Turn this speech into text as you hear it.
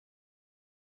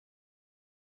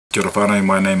Kia ora whanau,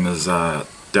 my name is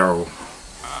Darryl.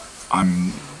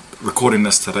 I'm recording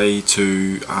this today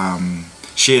to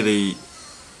share the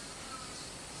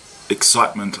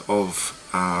excitement of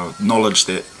knowledge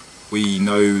that we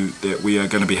know that we are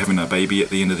going to be having a baby at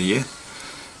the end of the year.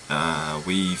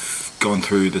 We've gone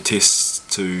through the tests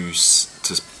to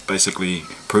basically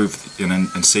prove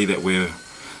and see that we're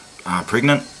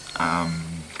pregnant.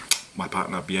 My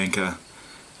partner Bianca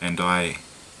and I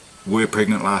were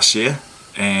pregnant last year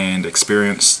and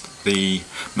experienced the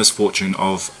misfortune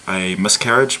of a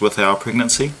miscarriage with our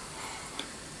pregnancy.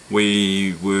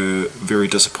 We were very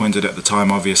disappointed at the time,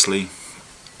 obviously,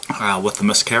 with the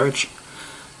miscarriage.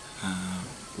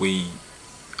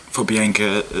 For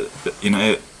Bianca,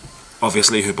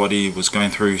 obviously her body was going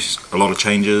through a lot of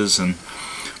changes, and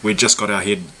we just got our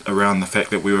head around the fact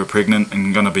that we were pregnant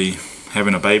and going to be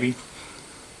having a baby.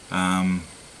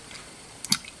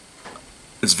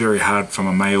 It's very hard from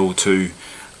a male to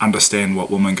understand what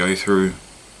women go through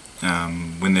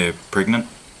when they're pregnant.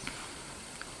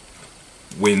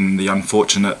 When the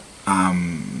unfortunate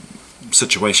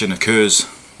situation occurs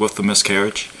with the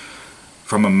miscarriage,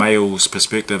 from a male's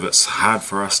perspective, it's hard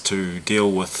for us to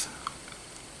deal with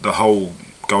the whole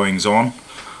goings on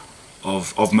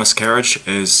of miscarriage,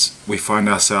 as we find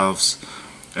ourselves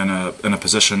in a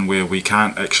position where we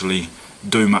can't actually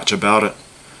do much about it,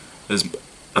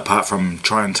 apart from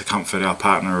trying to comfort our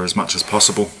partner as much as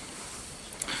possible.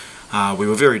 We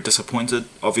were very disappointed,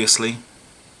 obviously.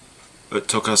 It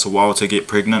took us a while to get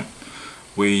pregnant.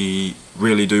 We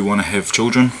really do want to have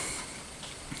children.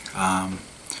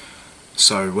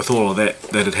 So with all of that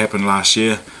had happened last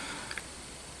year,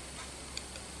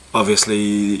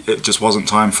 obviously it just wasn't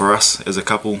time for us as a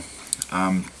couple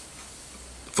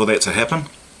for that to happen.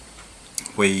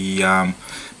 We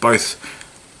both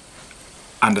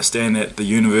understand that the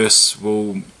universe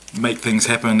will make things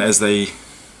happen as they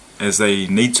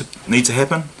need to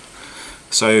happen.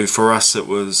 So for us it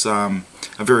was a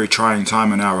very trying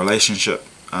time in our relationship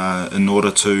in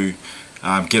order to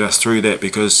get us through that,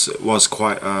 because it was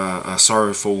quite a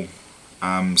sorrowful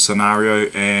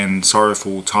scenario and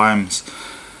sorrowful times.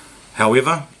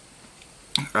 However,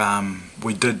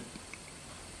 we did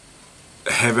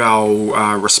have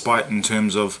our respite in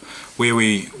terms of where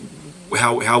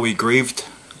how we grieved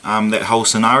that whole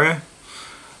scenario.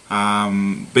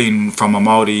 Being from a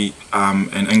Māori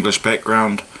and English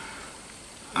background,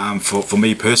 for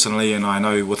me personally, and I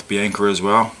know with Bianca as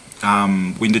well,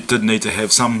 we did need to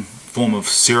have some form of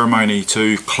ceremony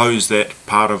to close that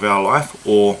part of our life,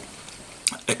 or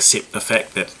accept the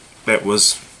fact that that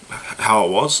was how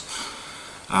it was.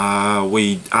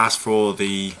 We asked for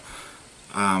the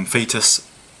fetus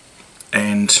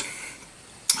and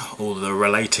all the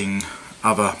relating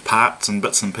other parts and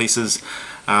bits and pieces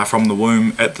from the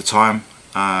womb at the time,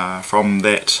 from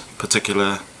that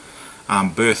particular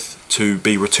birth, to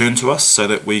be returned to us so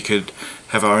that we could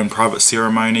have our own private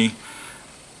ceremony.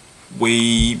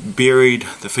 We buried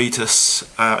the fetus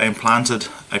and planted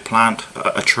a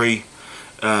tree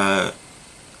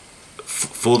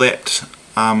for that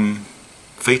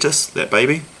fetus, that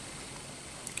baby,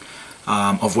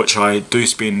 of which I do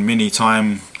spend many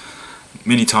times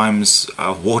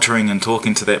watering and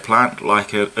talking to that plant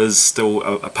like it is still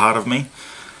a part of me.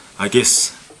 I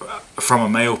guess from a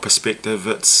male perspective,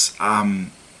 it's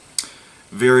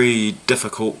very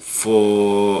difficult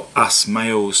for us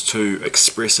males to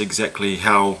express exactly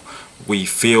how we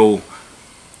feel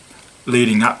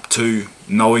leading up to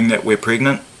knowing that we're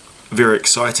pregnant. Very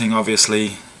exciting,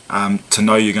 obviously, to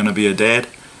know you're going to be a dad,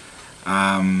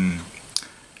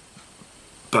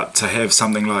 but to have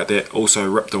something like that also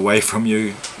ripped away from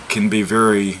you can be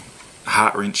very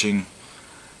heart-wrenching.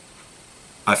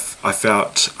 I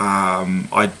felt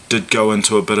I did go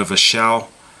into a bit of a shell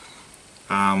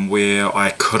where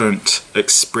I couldn't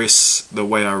express the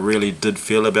way I really did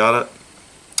feel about it.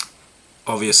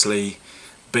 Obviously,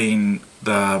 being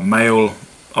the male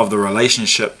of the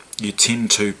relationship, you tend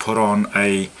to put on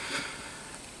a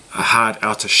hard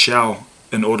outer shell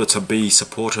in order to be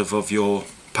supportive of your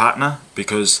partner,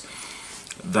 because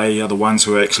they are the ones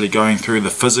who are actually going through the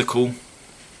physical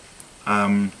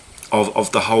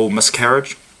of the whole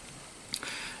miscarriage,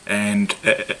 and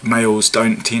males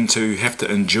don't tend to have to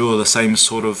endure the same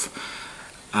sort of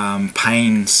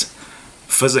pains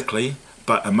physically,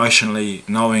 but emotionally,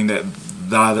 knowing that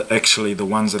they're actually the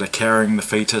ones that are carrying the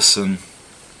fetus. And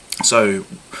so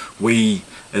we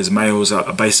as males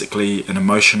are basically an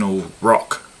emotional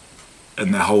rock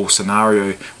in the whole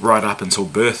scenario right up until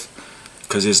birth,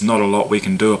 because there's not a lot we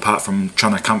can do apart from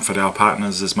trying to comfort our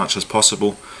partners as much as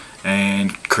possible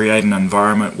and create an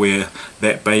environment where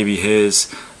that baby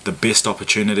has the best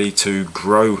opportunity to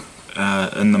grow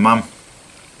in the mum.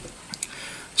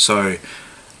 So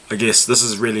I guess this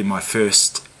is really my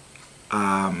first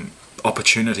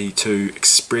opportunity to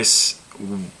express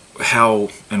how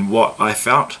and what I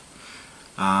felt.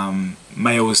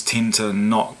 Males tend to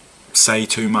not say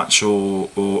too much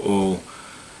or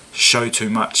show too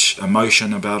much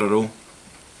emotion about it all,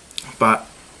 but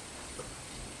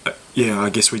yeah, I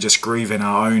guess we just grieve in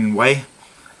our own way.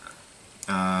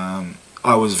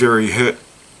 I was very hurt.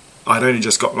 I'd only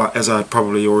just got, like, as I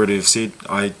probably already have said,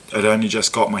 I'd only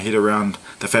just got my head around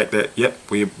the fact that, yep,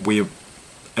 we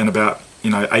in about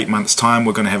 8 months time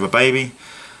we're going to have a baby,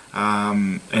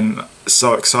 and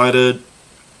so excited.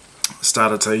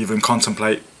 Started to even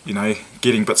contemplate,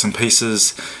 getting bits and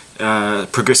pieces,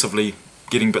 progressively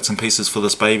getting bits and pieces for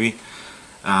this baby,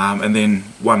 and then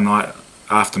one night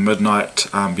after midnight,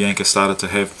 Bianca started to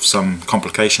have some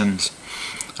complications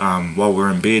while we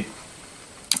were in bed.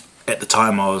 At the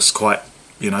time I was quite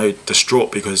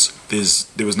distraught because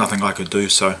there was nothing I could do.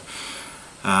 So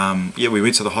yeah, we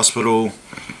went to the hospital,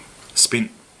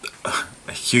 spent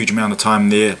a huge amount of time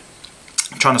there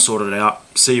trying to sort it out,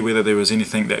 see whether there was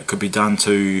anything that could be done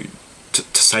to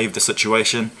save the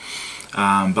situation,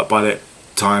 but by that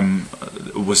time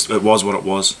it was what it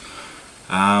was.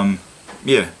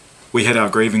 Yeah, we had our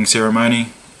grieving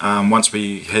ceremony once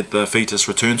we had the fetus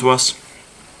returned to us,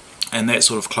 and that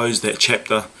sort of closed that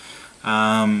chapter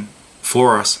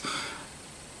for us.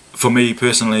 For me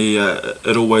personally,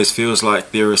 it always feels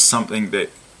like there is something that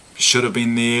should have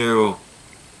been there or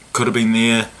could have been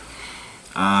there.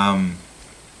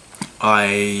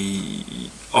 I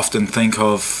often think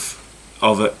of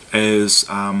it as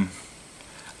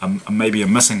maybe a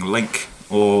missing link,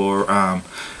 or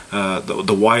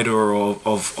the wider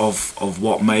of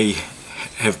what may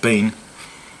have been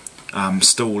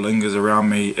still lingers around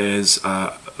me as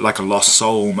like a lost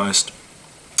soul almost,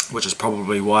 which is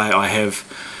probably why I have,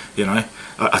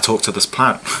 I talk to this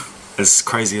plant, as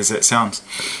crazy as that sounds.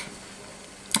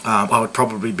 I would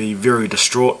probably be very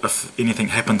distraught if anything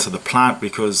happened to the plant,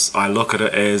 because I look at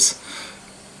it as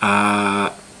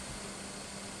the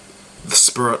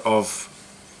spirit of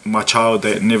my child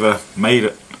that never made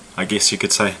it, I guess you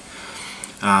could say.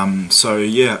 So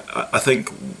yeah, I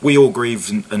think we all grieve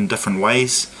in different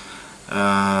ways.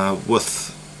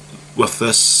 With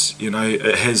this,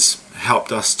 it has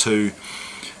helped us to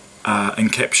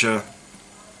encapture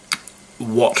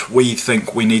what we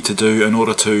think we need to do in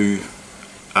order to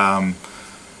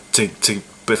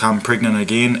become pregnant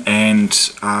again, and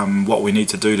what we need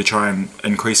to do to try and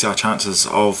increase our chances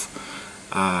of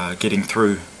getting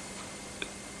through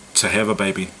to have a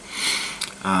baby.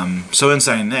 So in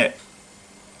saying that,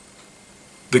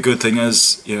 the good thing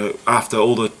is, after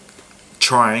all the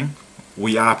trying,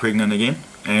 we are pregnant again,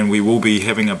 and we will be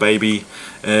having a baby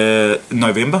in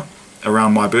November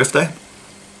around my birthday,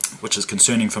 which is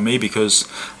concerning for me because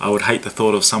I would hate the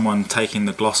thought of someone taking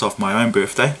the gloss off my own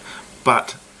birthday,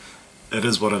 but it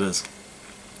is what it is.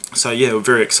 So yeah, we're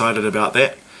very excited about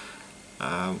that.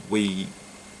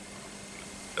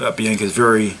 Bianca's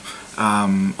very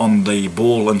on the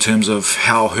ball in terms of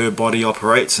how her body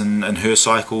operates and her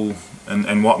cycle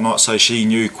and whatnot, so she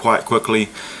knew quite quickly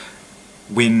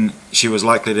when she was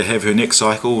likely to have her next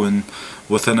cycle, and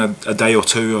within a day or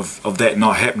two of that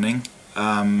not happening,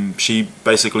 she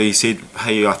basically said,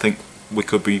 hey, I think we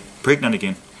could be pregnant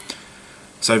again.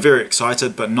 So very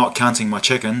excited, but not counting my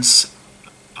chickens.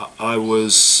 I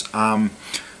was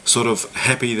sort of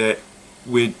happy that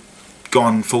we'd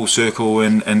gone full circle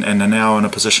and are now in a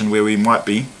position where we might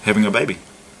be having a baby.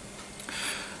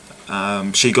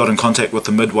 She got in contact with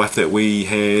the midwife that we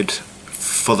had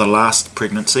for the last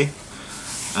pregnancy,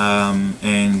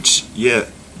 and yeah,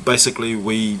 basically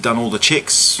we done all the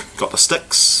checks, got the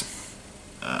sticks,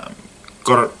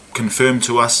 got it confirmed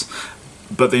to us,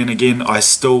 but then again I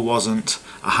still wasn't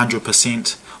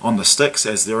 100% on the sticks,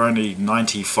 as they're only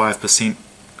 95%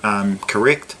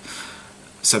 correct,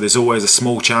 so there's always a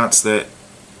small chance that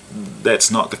that's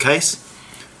not the case.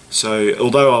 So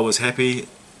although I was happy,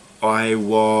 I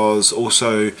was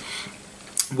also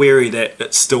wary that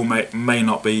it still may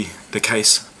not be the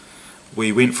case.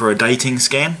 We went for a dating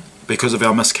scan because of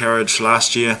our miscarriage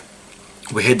last year.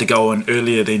 We had to go in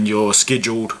earlier than your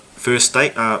scheduled first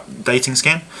dating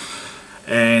scan,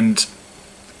 and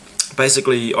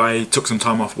basically I took some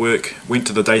time off work, went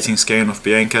to the dating scan with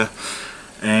Bianca,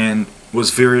 and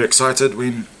was very excited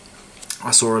when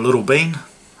I saw a little bean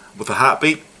with a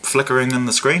heartbeat flickering in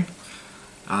the screen,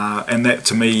 and that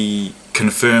to me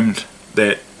confirmed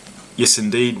that yes,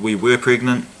 indeed, we were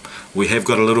pregnant. We have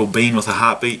got a little bean with a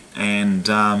heartbeat, and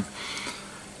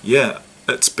yeah,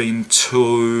 it's been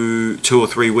two or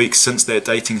 3 weeks since that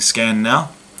dating scan now.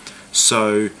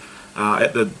 So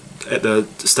at the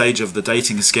stage of the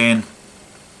dating scan,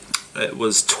 it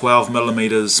was 12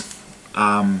 millimeters,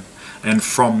 and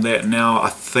from that now I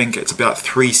think it's about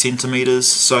 3 centimeters.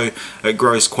 So it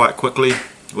grows quite quickly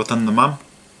within the mum,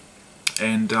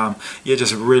 and yeah,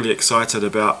 just really excited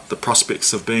about the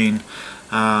prospects of being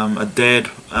a dad,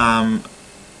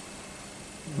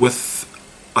 with,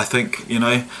 I think, you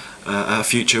know, a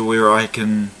future where I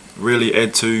can really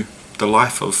add to the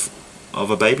life of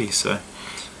a baby. So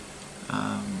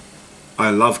I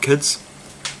love kids,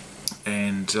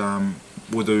 and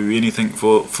will do anything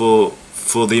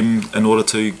for them in order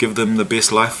to give them the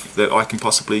best life that I can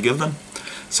possibly give them.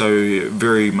 So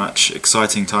very much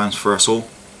exciting times for us all.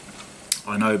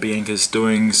 I know Bianca's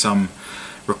doing some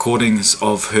recordings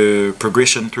of her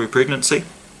progression through pregnancy,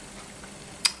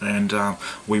 and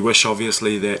we wish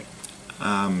obviously that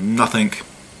nothing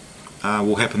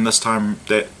will happen this time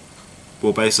that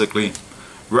will basically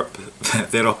rip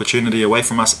that opportunity away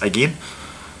from us again.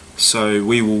 So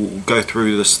we will go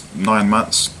through this 9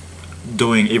 months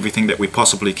doing everything that we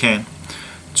possibly can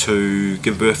to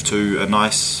give birth to a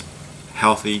nice,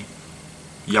 healthy,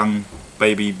 young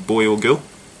baby boy or girl.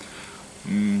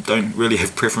 Don't really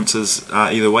have preferences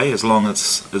either way, as long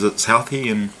as it's healthy,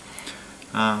 and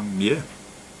yeah,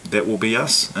 that will be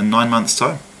us in 9 months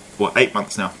time, or 8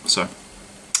 months now. So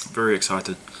very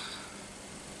excited.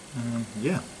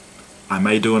 Yeah, I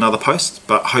may do another post,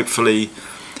 but hopefully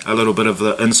a little bit of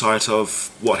the insight of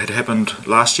what had happened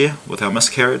last year with our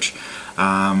miscarriage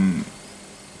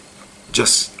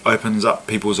just opens up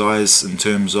people's eyes in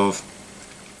terms of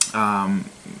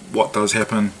what does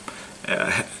happen.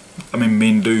 I mean,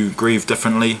 men do grieve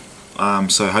differently,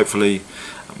 so hopefully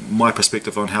my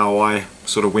perspective on how I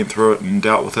sort of went through it and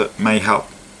dealt with it may help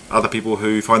other people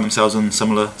who find themselves in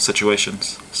similar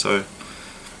situations. So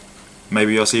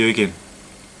maybe I'll see you again.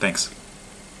 Thanks.